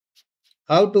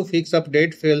How to fix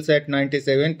update fails at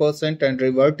 97% and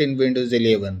revert in Windows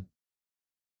 11.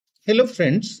 Hello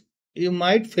friends, you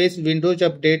might face Windows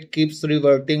update keeps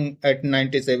reverting at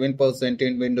 97%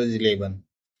 in Windows 11.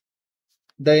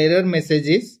 The error message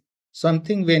is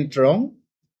something went wrong.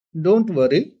 Don't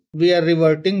worry, we are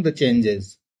reverting the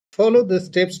changes. Follow the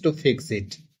steps to fix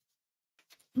it.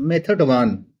 Method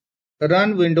 1.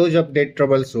 Run Windows Update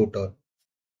Troubleshooter.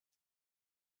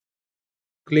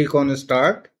 Click on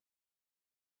Start.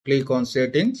 Click on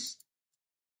Settings.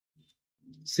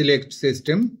 Select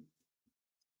System.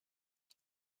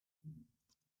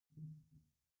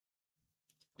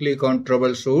 Click on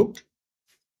Troubleshoot.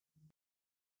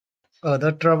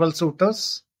 Other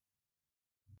troubleshooters.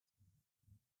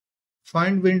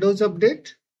 Find Windows Update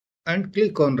and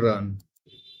click on Run.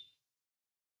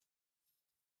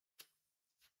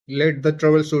 Let the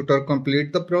troubleshooter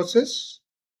complete the process.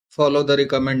 Follow the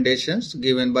recommendations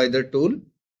given by the tool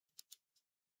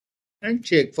and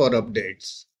check for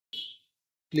updates.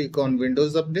 Click on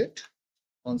Windows Update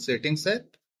on Settings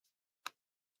app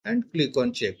and click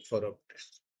on Check for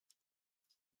updates.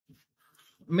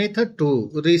 Method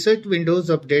 2. Reset Windows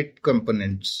Update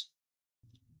components.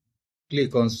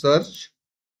 Click on Search.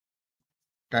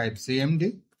 Type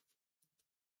CMD.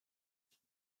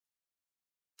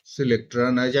 Select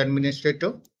Run as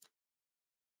Administrator.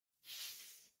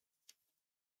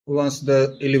 Once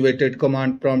the elevated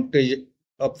command prompt is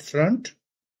up front,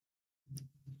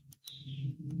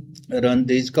 run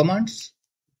these commands.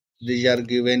 These are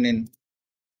given in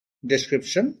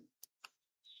description.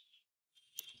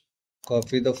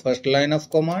 Copy the first line of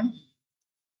command,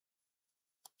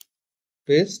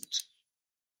 paste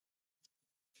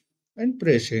and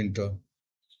press enter.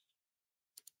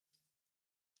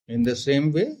 In the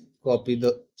same way, copy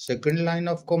the second line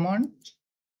of command,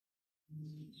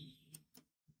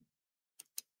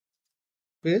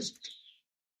 paste.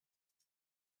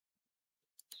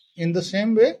 In the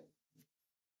same way,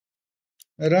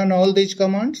 run all these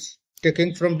commands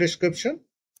taken from description.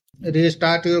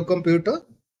 Restart your computer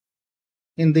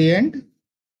in the end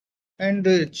and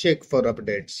check for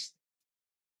updates.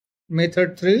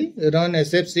 Method 3. Run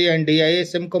SFC and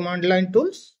DISM command line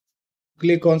tools.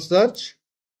 Click on Search.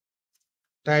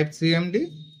 Type CMD.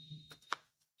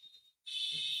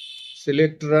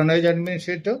 Select Run as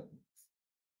Administrator.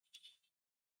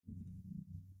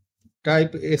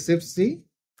 Type SFC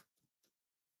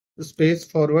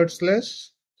space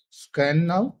 / scan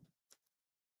now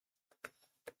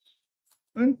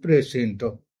and press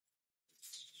enter.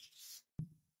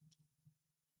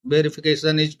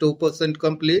 Verification is 2%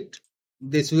 complete.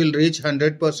 This will reach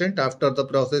 100% after the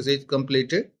process is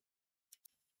completed.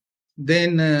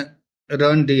 Then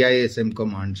run DISM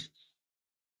commands.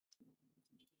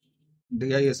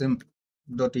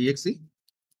 dism.exe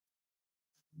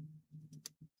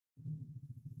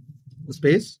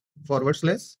space /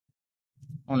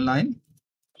 online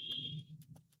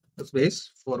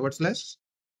space /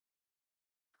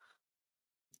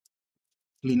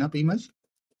 cleanup image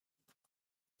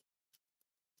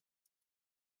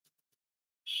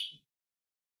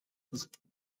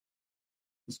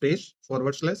space /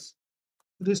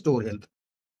 restore health.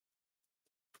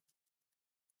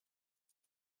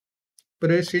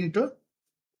 Press enter.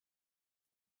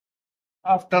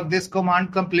 After this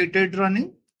command completed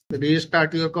running,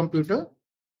 restart your computer.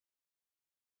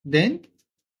 Then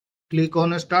click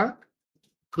on Start,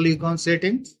 click on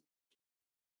Settings,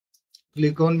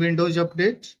 click on Windows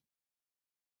Update,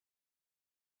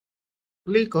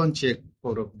 click on Check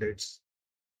for updates.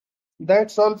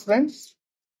 That's all friends.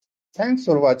 Thanks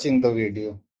for watching the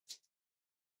video.